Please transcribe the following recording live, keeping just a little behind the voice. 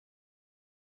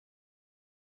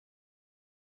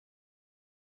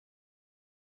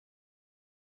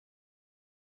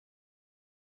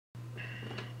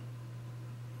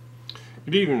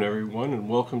Good evening, everyone, and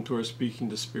welcome to our Speaking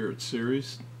to Spirit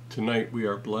series. Tonight we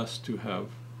are blessed to have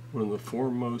one of the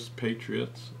foremost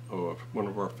patriots of one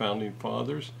of our founding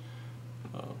fathers.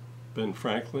 Ben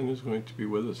Franklin is going to be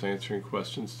with us answering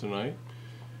questions tonight.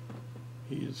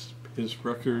 His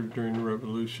record during the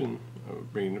Revolution,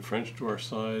 bringing the French to our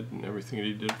side, and everything that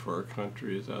he did for our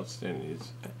country is outstanding.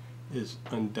 Is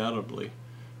undoubtedly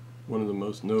one of the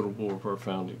most notable of our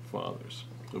founding fathers.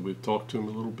 So we've talked to him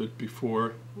a little bit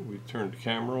before we turned the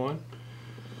camera on.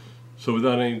 So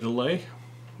without any delay,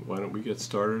 why don't we get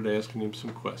started asking him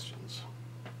some questions?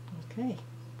 Okay.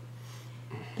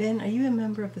 Ben, are you a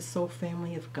member of the soul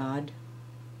family of God?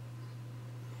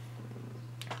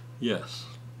 Yes.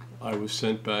 I was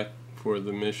sent back for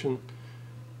the mission.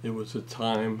 It was a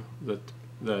time that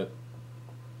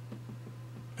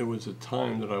I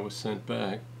was sent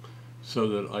back so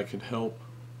that I could help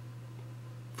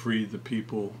free the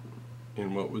people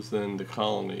in what was then the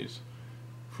colonies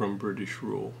from British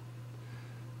rule.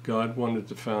 God wanted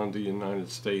to found the United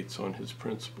States on his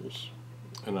principles,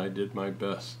 and I did my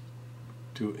best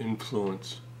to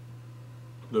influence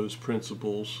those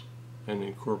principles and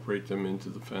incorporate them into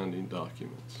the founding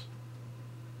documents.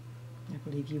 I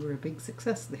believe you were a big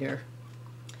success there.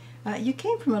 You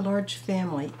came from a large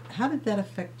family. How did that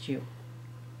affect you?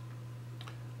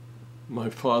 My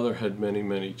father had many,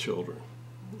 many children.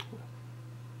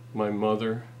 My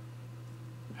mother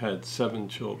had 7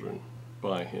 children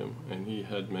by him, and he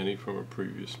had many from a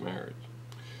previous marriage.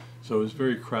 So it was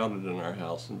very crowded in our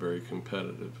house and very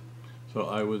competitive. So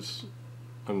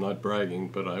I'm not bragging,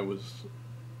 but I was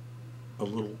a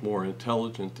little more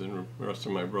intelligent than the rest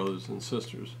of my brothers and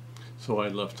sisters. So I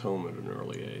left home at an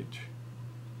early age.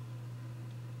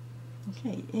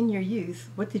 Okay, in your youth,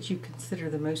 what did you consider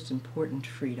the most important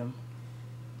freedom?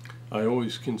 I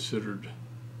always considered,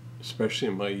 especially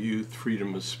in my youth,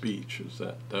 freedom of speech.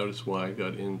 That is why I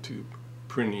got into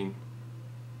printing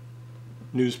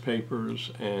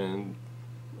newspapers and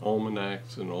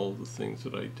almanacs and all the things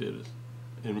that I did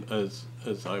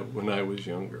when I was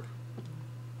younger.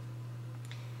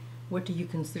 What do you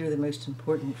consider the most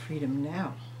important freedom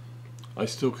now? I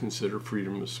still consider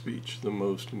freedom of speech the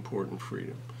most important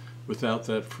freedom. Without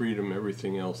that freedom,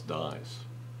 everything else dies.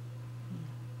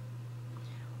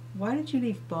 Why did you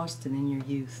leave Boston in your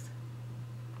youth?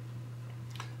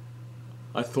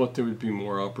 I thought there would be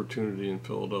more opportunity in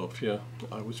Philadelphia.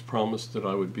 I was promised that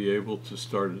I would be able to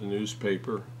start a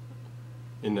newspaper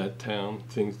in that town.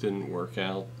 Things didn't work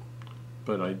out,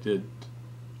 but I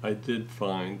did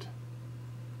find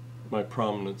my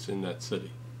prominence in that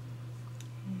city.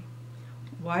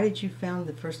 Why did you found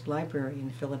the first library in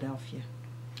Philadelphia?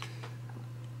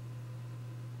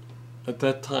 At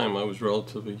that time, I was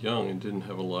relatively young and didn't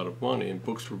have a lot of money, and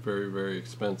books were very, very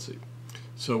expensive.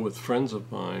 So with friends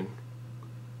of mine,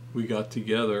 we got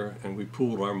together and we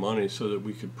pooled our money so that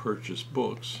we could purchase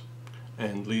books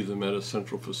and leave them at a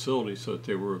central facility so that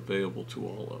they were available to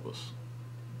all of us.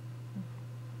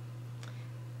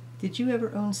 Did you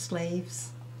ever own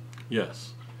slaves?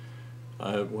 Yes.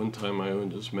 At one time I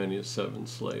owned as many as 7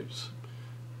 slaves.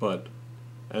 But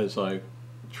as I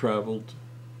traveled,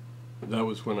 that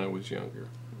was when I was younger.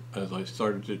 As I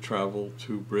started to travel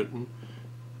to Britain,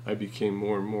 I became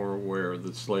more and more aware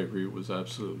that slavery was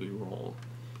absolutely wrong.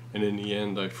 And in the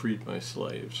end, I freed my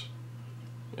slaves,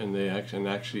 and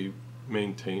actually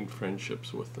maintained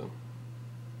friendships with them.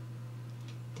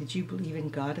 Did you believe in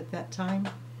God at that time?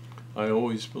 I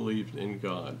always believed in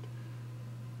God,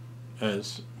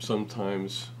 as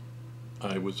sometimes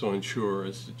I was unsure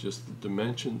as to just the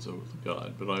dimensions of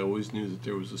God, but I always knew that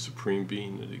there was a supreme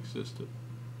being that existed.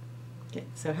 Okay,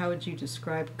 so how would you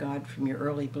describe God from your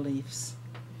early beliefs?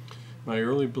 My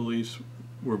early beliefs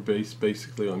were based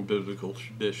basically on biblical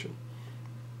tradition,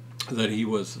 that he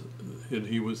was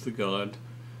the God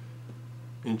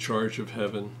in charge of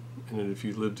heaven, and that if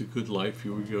you lived a good life,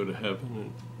 you would go to heaven,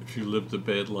 and if you lived a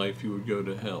bad life, you would go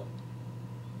to hell.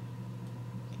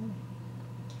 Okay.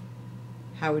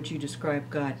 How would you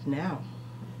describe God now?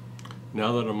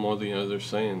 Now that I'm on the other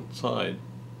side,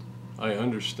 I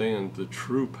understand the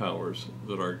true powers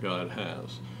that our God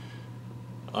has.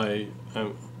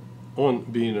 On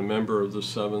being a member of the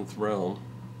 7th realm,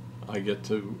 I get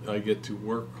to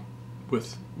work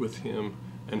with him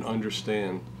and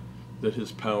understand that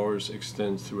his powers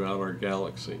extend throughout our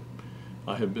galaxy.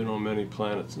 I have been on many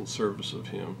planets in service of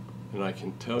him, and I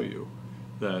can tell you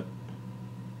that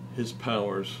his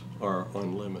powers are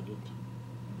unlimited.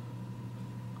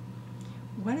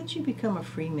 Why did you become a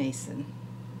Freemason?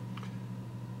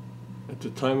 At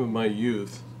the time of my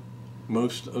youth,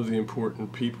 most of the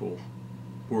important people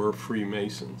were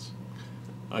Freemasons.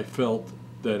 I felt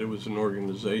that it was an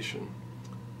organization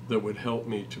that would help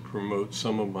me to promote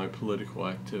some of my political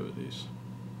activities.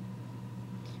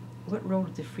 What role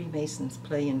did the Freemasons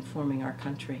play in forming our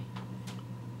country?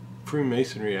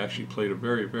 Freemasonry actually played a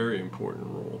very, very important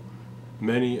role.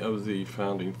 Many of the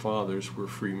founding fathers were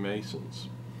Freemasons,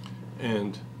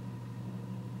 and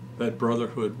that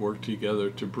brotherhood worked together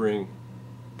to bring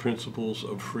principles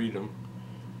of freedom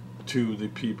to the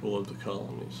people of the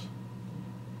colonies.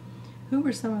 Who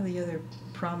were some of the other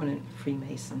prominent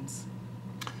Freemasons?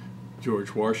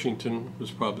 George Washington was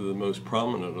probably the most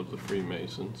prominent of the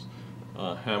Freemasons.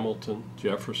 Hamilton,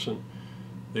 Jefferson,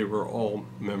 they were all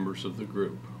members of the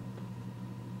group.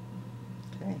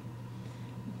 Okay.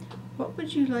 What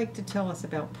would you like to tell us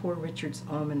about Poor Richard's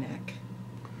Almanac?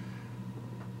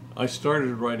 I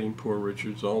started writing Poor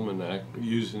Richard's Almanac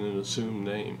using an assumed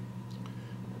name.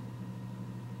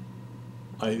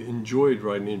 I enjoyed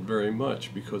writing it very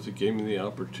much because it gave me the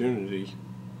opportunity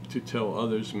to tell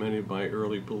others many of my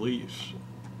early beliefs.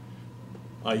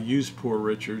 I used Poor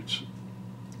Richard's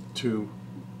to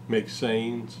make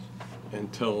sayings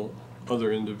and tell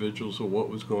other individuals of what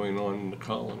was going on in the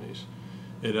colonies.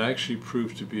 It actually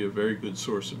proved to be a very good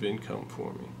source of income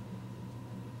for me.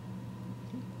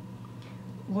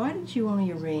 Why did you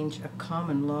only arrange a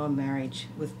common law marriage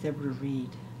with Deborah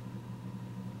Reed?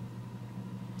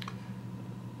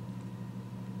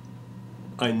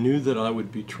 I knew that I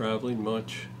would be traveling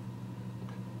much,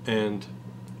 and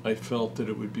I felt that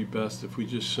it would be best if we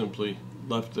just simply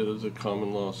left it as a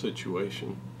common law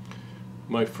situation.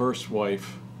 My first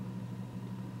wife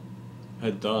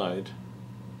had died.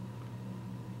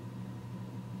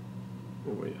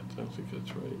 Oh wait, I don't think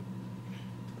that's right.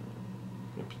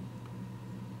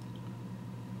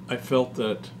 I felt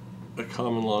that a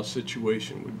common law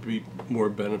situation would be more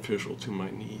beneficial to my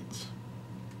needs.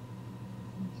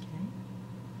 Okay.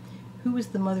 Who was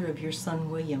the mother of your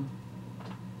son, William?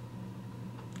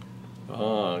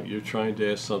 You're trying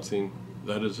to ask something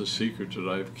that is a secret that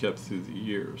I've kept through the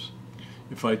years.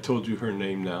 If I told you her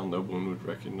name now, no one would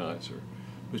recognize her.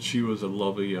 But she was a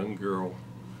lovely young girl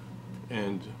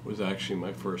and was actually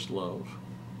my first love.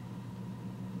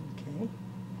 Okay.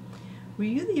 Were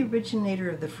you the originator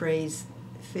of the phrase,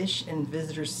 fish and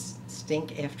visitors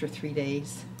stink after 3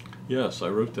 days? Yes, I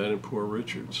wrote that in Poor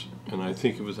Richard's, and I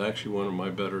think it was actually one of my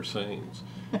better sayings.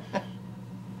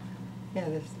 Yeah,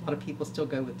 there's a lot of people still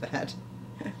go with that.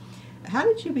 How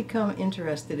did you become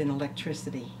interested in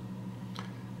electricity?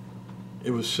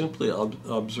 It was simply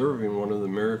observing one of the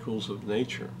miracles of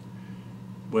nature.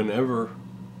 Whenever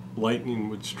lightning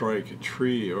would strike a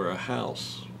tree or a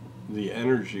house, the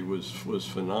energy was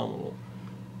phenomenal.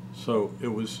 So it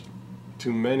was,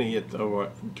 to many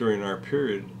during our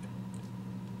period,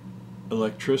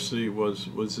 electricity was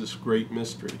this great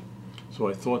mystery. So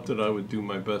I thought that I would do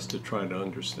my best to try to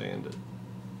understand it.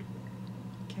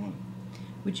 Okay.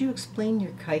 Would you explain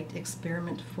your kite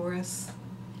experiment for us?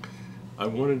 I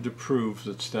wanted to prove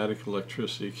that static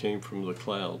electricity came from the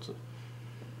clouds.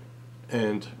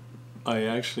 And I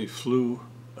actually flew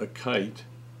a kite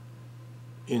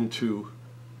into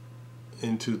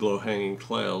low-hanging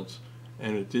clouds,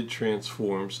 and it did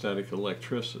transform static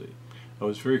electricity. I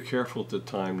was very careful at the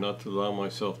time not to allow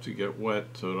myself to get wet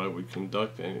so that I would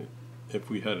conduct any if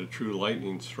we had a true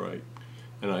lightning strike.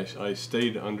 And I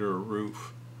stayed under a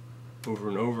roof over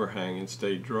an overhang and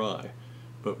stayed dry,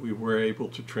 but we were able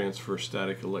to transfer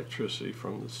static electricity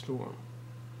from the storm.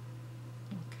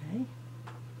 Okay.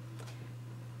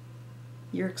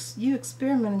 You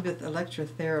experimented with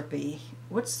electrotherapy.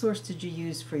 What source did you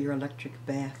use for your electric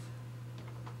bath?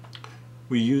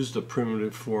 We used a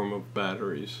primitive form of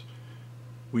batteries.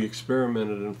 We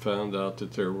experimented and found out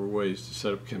that there were ways to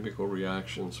set up chemical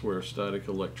reactions where static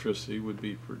electricity would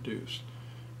be produced.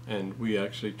 And we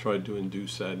actually tried to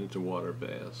induce that into water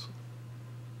baths.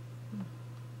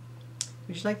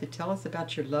 Would you like to tell us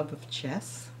about your love of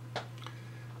chess?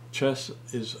 Chess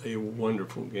is a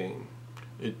wonderful game.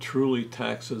 It truly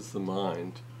taxes the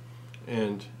mind,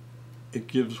 and it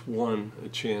gives one a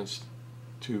chance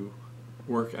to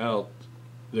work out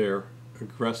their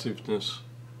aggressiveness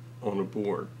on a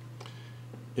board.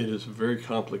 It is a very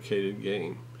complicated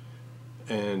game,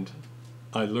 and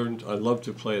I love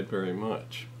to play it very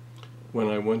much. When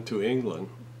I went to England,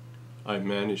 I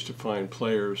managed to find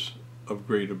players of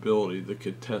great ability that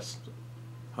could test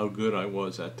how good I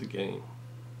was at the game.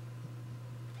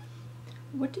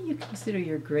 What do you consider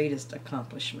your greatest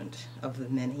accomplishment of the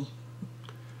many?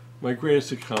 My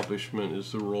greatest accomplishment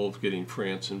is the role of getting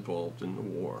France involved in the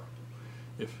war.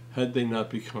 Had they not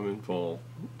become involved,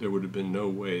 there would have been no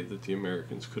way that the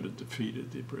Americans could have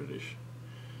defeated the British.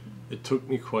 It took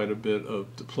me quite a bit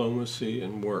of diplomacy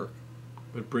and work,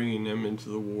 but bringing them into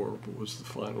the war was the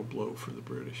final blow for the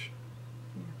British.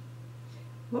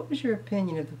 What was your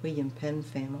opinion of the William Penn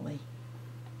family?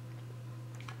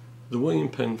 The William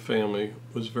Penn family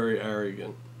was very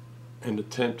arrogant and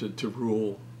attempted to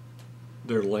rule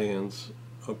their lands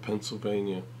of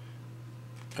Pennsylvania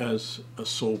as a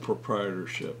sole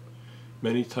proprietorship.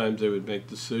 Many times they would make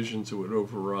decisions that would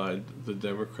override the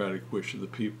democratic wish of the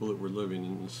people that were living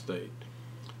in the state.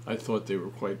 I thought they were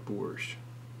quite boorish.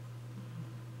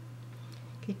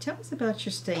 Okay, tell us about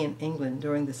your stay in England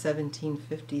during the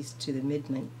 1750s to the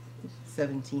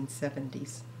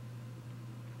mid-1770s.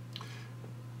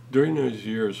 During those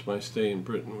years, my stay in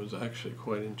Britain was actually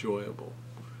quite enjoyable.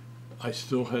 I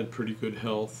still had pretty good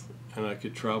health, and I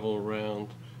could travel around,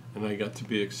 and I got to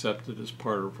be accepted as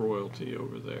part of royalty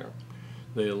over there.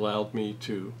 They allowed me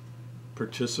to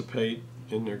participate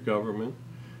in their government,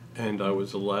 and I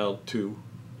was allowed to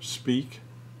speak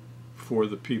for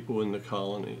the people in the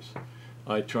colonies.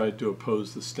 I tried to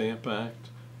oppose the Stamp Act,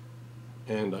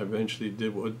 and I eventually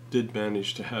did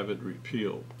manage to have it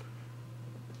repealed.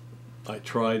 I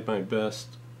tried my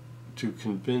best to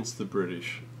convince the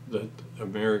British that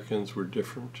Americans were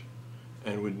different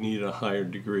and would need a higher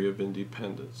degree of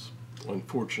independence.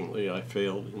 Unfortunately, I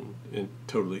failed in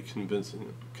totally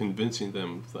convincing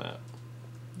them of that.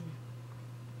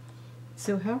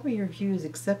 So how were your views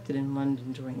accepted in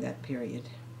London during that period?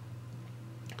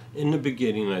 In the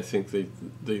beginning, I think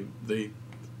they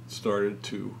started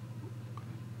to.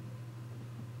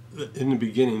 In the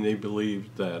beginning, they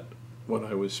believed that what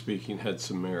I was speaking had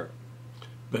some merit.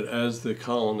 But as the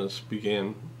colonists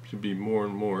began to be more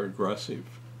and more aggressive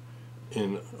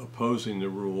in opposing the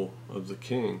rule of the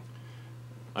king,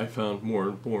 I found more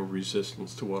and more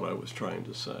resistance to what I was trying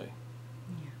to say.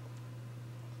 Yeah.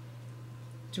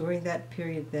 During that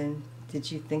period, then,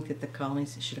 did you think that the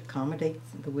colonies should accommodate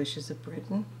the wishes of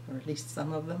Britain, or at least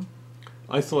some of them?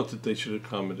 I thought that they should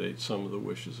accommodate some of the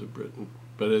wishes of Britain,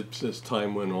 but as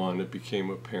time went on, it became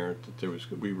apparent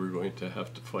that we were going to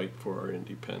have to fight for our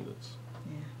independence.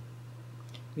 Yeah.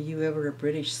 Were you ever a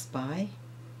British spy?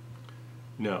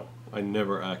 No, I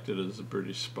never acted as a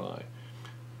British spy.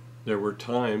 There were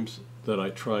times that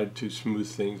I tried to smooth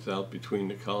things out between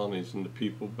the colonies, and the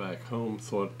people back home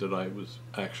thought that I was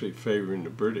actually favoring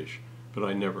the British, but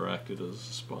I never acted as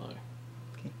a spy.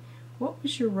 Okay. What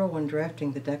was your role in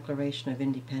drafting the Declaration of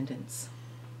Independence?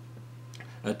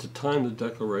 At the time the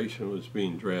Declaration was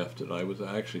being drafted, I was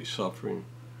actually suffering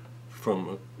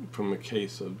from a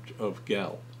case of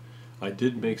gout. I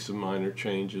did make some minor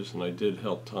changes, and I did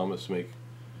help Thomas make,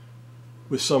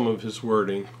 with some of his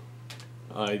wording.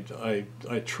 I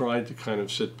tried to kind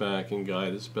of sit back and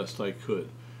guide as best I could.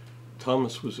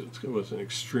 Thomas was an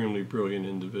extremely brilliant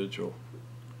individual,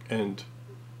 and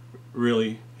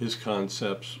really his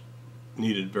concepts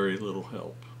needed very little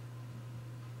help.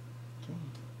 Okay.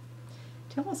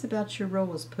 Tell us about your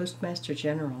role as Postmaster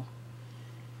General.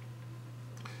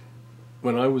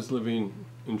 When I was living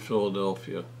in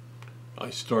Philadelphia, I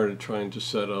started trying to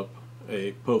set up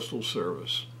a postal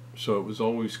service, so it was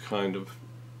always kind of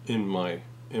in my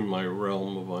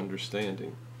realm of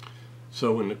understanding.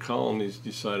 So when the colonies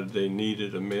decided they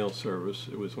needed a mail service,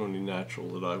 it was only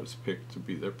natural that I was picked to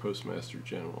be their Postmaster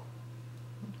General.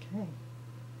 Okay.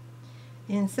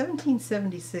 In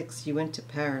 1776, you went to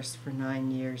Paris for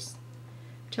 9 years.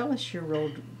 Tell us your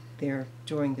role there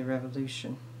during the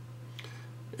Revolution.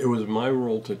 It was my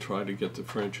role to try to get the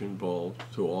French involved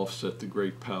to offset the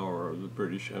great power of the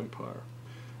British Empire.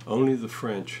 Only the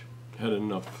French had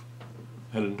enough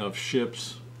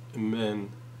ships and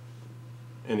men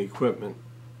and equipment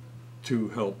to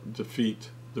help defeat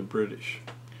the British.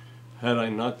 Had I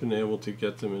not been able to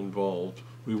get them involved,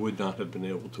 we would not have been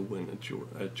able to win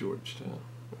at Georgetown.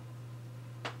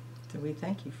 So we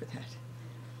thank you for that.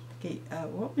 Okay,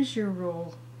 what was your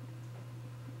role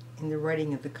in the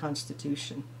writing of the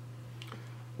Constitution?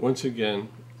 Once again,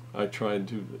 I tried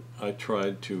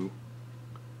to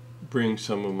bring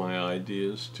some of my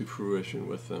ideas to fruition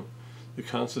with them. The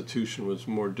Constitution was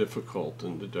more difficult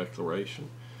than the Declaration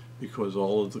because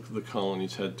all of the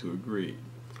colonies had to agree.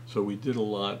 So we did a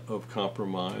lot of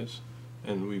compromise,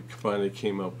 and we finally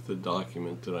came up with a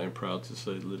document that I'm proud to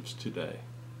say lives today.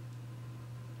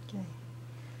 Okay.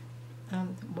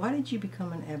 Why did you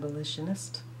become an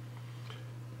abolitionist?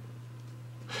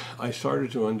 I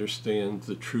started to understand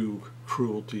the true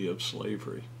cruelty of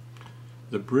slavery.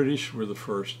 The British were the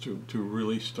first to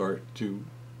really start to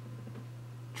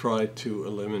try to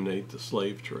eliminate the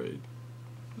slave trade.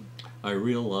 I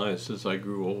realized as I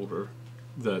grew older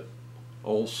that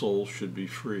all souls should be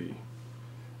free,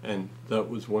 and that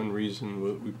was one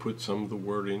reason we put some of the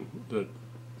wording that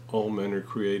all men are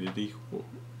created equal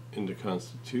in the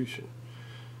Constitution.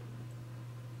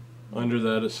 Under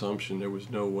that assumption, there was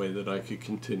no way that I could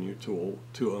continue to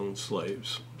own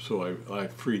slaves, so I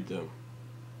freed them.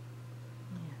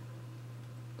 Yeah.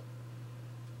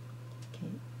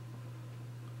 Okay.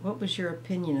 What was your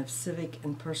opinion of civic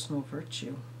and personal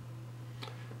virtue?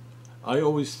 I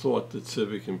always thought that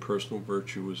civic and personal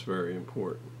virtue was very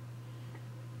important.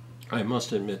 I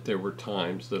must admit there were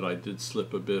times that I did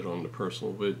slip a bit on the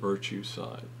personal virtue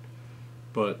side,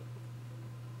 but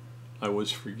I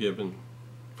was forgiven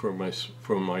for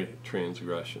my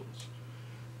transgressions.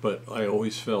 But I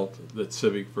always felt that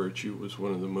civic virtue was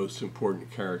one of the most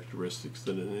important characteristics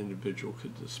that an individual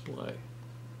could display.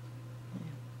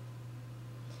 Yeah.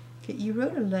 Okay, you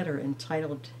wrote a letter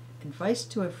entitled Advice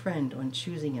to a Friend on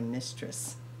Choosing a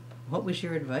Mistress. What was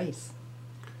your advice?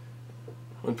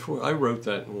 I wrote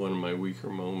that in one of my weaker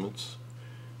moments.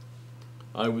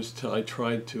 I had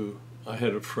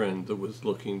a friend that was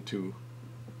looking to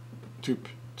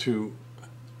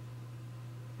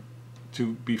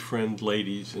befriend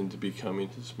ladies into becoming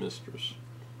his mistress.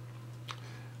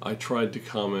 I tried to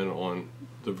comment on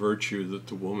the virtue that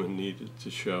the woman needed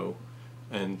to show,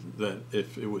 and that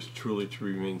if it was truly to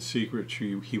remain secret,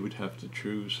 he would have to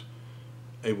choose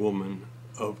a woman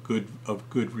of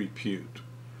good repute.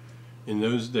 In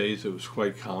those days, it was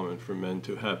quite common for men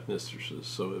to have mistresses,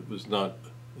 so it was not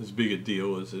as big a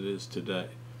deal as it is today.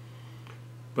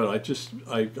 But I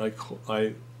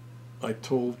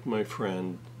told my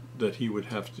friend that he would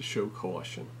have to show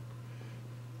caution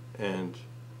and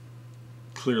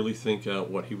clearly think out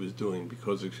what he was doing,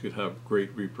 because it could have great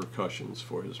repercussions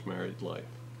for his married life.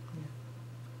 Yeah.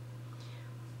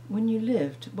 When you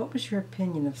lived, what was your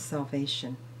opinion of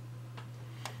salvation?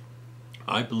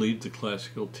 I believed the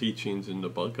classical teachings in the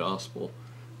gospel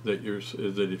that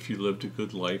if you lived a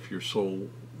good life, your soul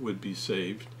would be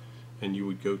saved and you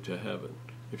would go to heaven.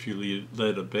 If you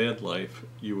led a bad life,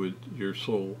 your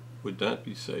soul would not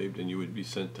be saved and you would be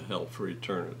sent to hell for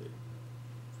eternity.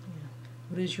 Yeah.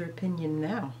 What is your opinion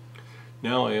now?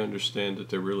 Now I understand that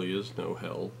there really is no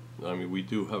hell. I mean, we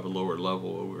do have a lower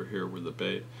level over here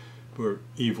where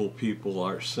evil people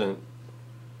are sent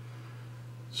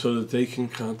so that they can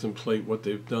contemplate what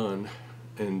they've done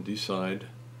and decide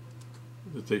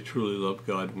that they truly love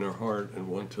God in their heart and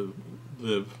want to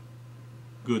live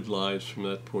good lives from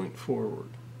that point forward.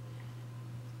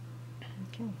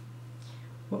 Okay.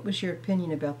 What was your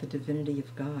opinion about the divinity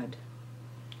of God?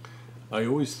 I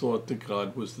always thought that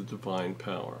God was the divine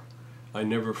power. I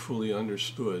never fully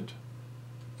understood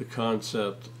the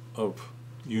concept of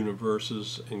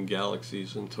universes and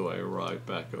galaxies until I arrived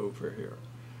back over here.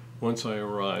 Once I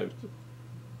arrived,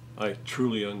 I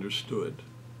truly understood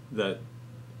that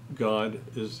God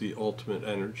is the ultimate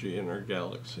energy in our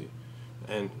galaxy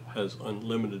and has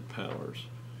unlimited powers,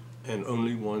 and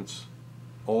only wants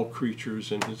all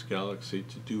creatures in his galaxy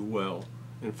to do well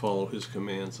and follow his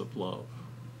commands of love.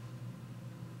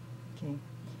 Okay.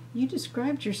 You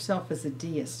described yourself as a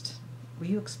deist. Will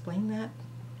you explain that?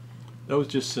 That was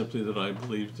just simply that I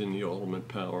believed in the ultimate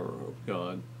power of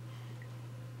God.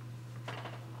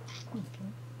 Okay.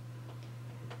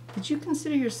 Did you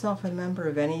consider yourself a member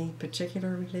of any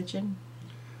particular religion?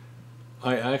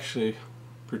 I actually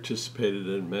participated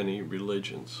in many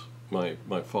religions. My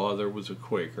father was a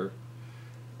Quaker,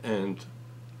 and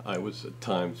I was at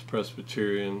times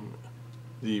Presbyterian,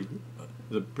 the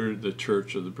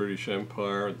Church of the British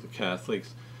Empire, the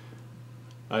Catholics.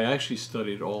 I actually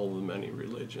studied all the many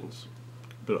religions,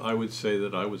 but I would say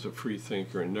that I was a free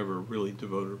thinker and never really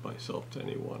devoted myself to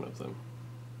any one of them.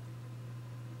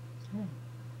 Okay.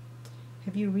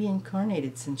 Have you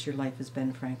reincarnated since your life as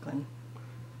Ben Franklin?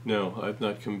 No, I've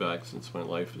not come back since my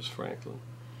life as Franklin.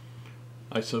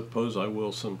 I suppose I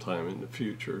will sometime in the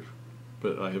future,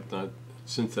 but I have not,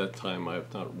 since that time I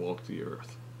have not walked the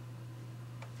earth.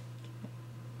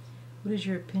 What is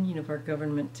your opinion of our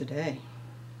government today?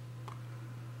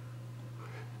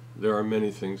 There are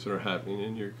many things that are happening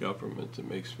in your government that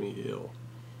makes me ill.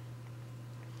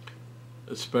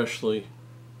 Especially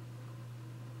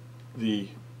the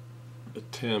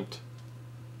attempt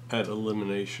at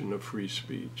elimination of free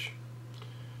speech.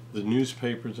 The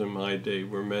newspapers in my day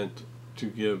were meant to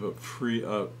give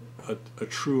a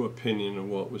true opinion of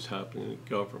what was happening in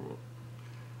government.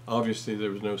 Obviously,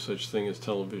 there was no such thing as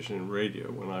television and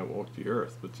radio when I walked the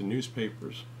earth, but the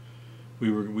newspapers,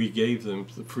 we gave them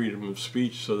the freedom of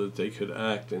speech so that they could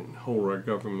act and hold our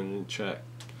government in check.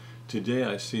 Today,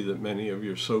 I see that many of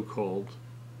your so-called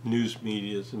news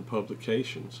medias and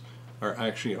publications are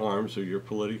actually arms of your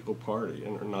political party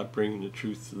and are not bringing the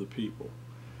truth to the people.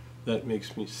 that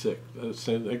makes me sick.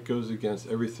 That goes against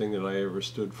everything that I ever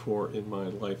stood for in my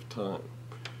lifetime.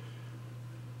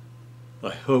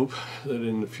 I hope that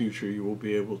in the future you will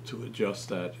be able to adjust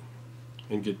that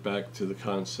and get back to the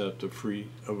concept of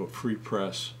a free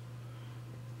press,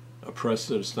 a press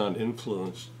that is not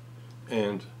influenced,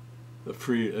 and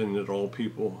that all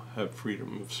people have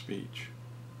freedom of speech.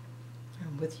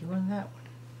 I'm with you on that one.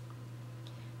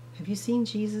 Have you seen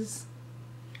Jesus?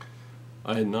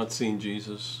 I had not seen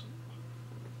Jesus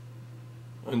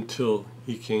until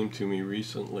he came to me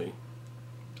recently.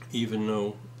 Even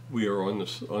though we are on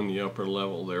the upper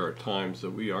level, there are times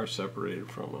that we are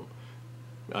separated from him.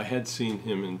 I had seen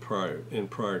him in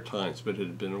prior times, but it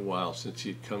had been a while since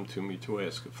he'd come to me to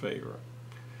ask a favor.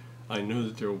 I know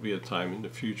that there will be a time in the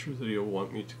future that he'll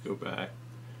want me to go back,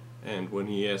 and when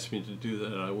he asks me to do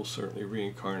that, I will certainly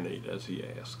reincarnate as he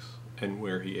asks and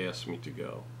where he asks me to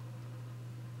go.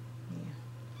 Yeah.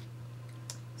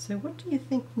 So what do you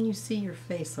think when you see your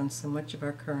face on so much of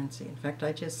our currency? In fact,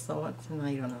 I just saw it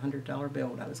tonight on a $100 bill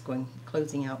when I was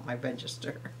closing out my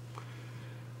register.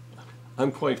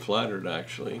 I'm quite flattered,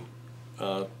 actually,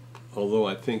 although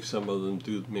I think some of them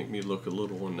do make me look a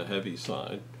little on the heavy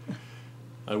side.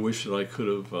 I wish that I could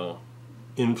have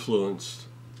influenced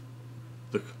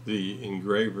the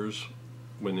engravers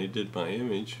when they did my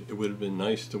image. It would have been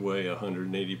nice to weigh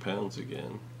 180 pounds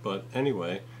again. But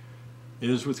anyway, it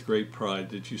is with great pride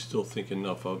that you still think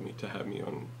enough of me to have me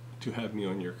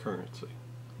on your currency.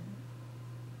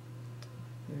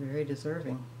 You're very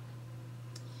deserving.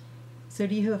 So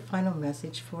do you have a final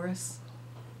message for us?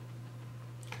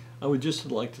 I would just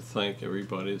like to thank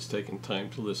everybody that's taken time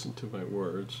to listen to my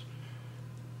words.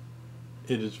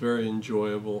 It is very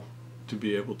enjoyable to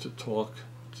be able to talk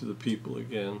to the people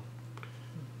again.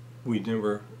 We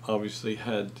never obviously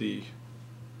had the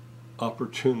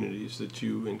opportunities that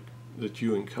you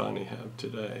and Connie have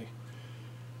today.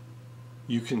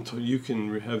 You can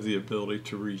have the ability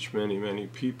to reach many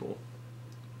people,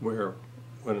 where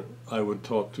when I would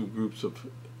talk to groups of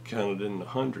counted in the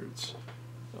hundreds,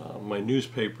 my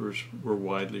newspapers were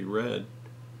widely read,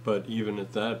 but even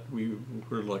at that, we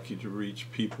were lucky to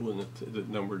reach people that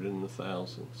numbered in the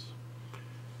thousands.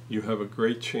 You have a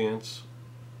great chance.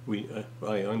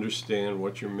 I understand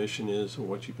what your mission is and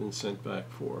what you've been sent back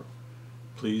for.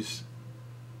 Please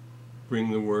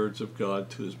bring the words of God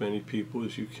to as many people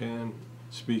as you can.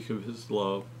 Speak of his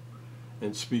love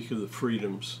and speak of the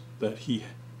freedoms that he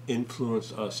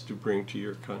influenced us to bring to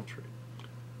your country.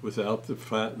 Without the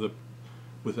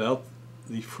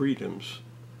freedoms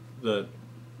that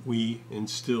we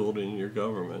instilled in your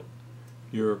government,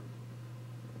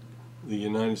 the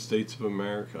United States of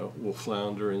America will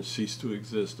flounder and cease to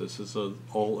exist as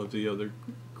all of the other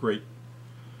great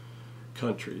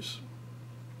countries.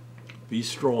 Be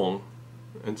strong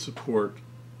and support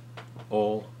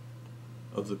all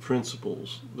of the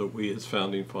principles that we as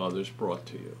Founding Fathers brought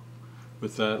to you.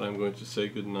 With that, I'm going to say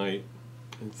good night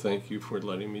and thank you for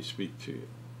letting me speak to you.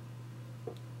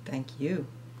 Thank you.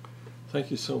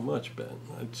 Thank you so much, Ben.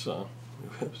 It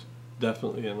was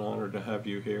definitely an honor to have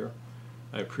you here.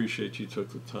 I appreciate you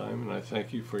took the time, and I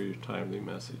thank you for your timely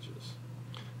messages.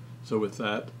 So with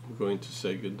that, I'm going to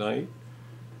say good night.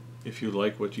 If you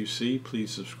like what you see,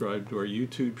 please subscribe to our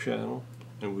YouTube channel,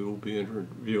 and we will be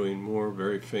interviewing more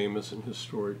very famous and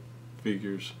historic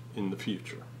figures in the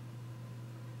future.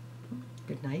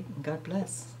 Good night and God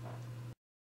bless.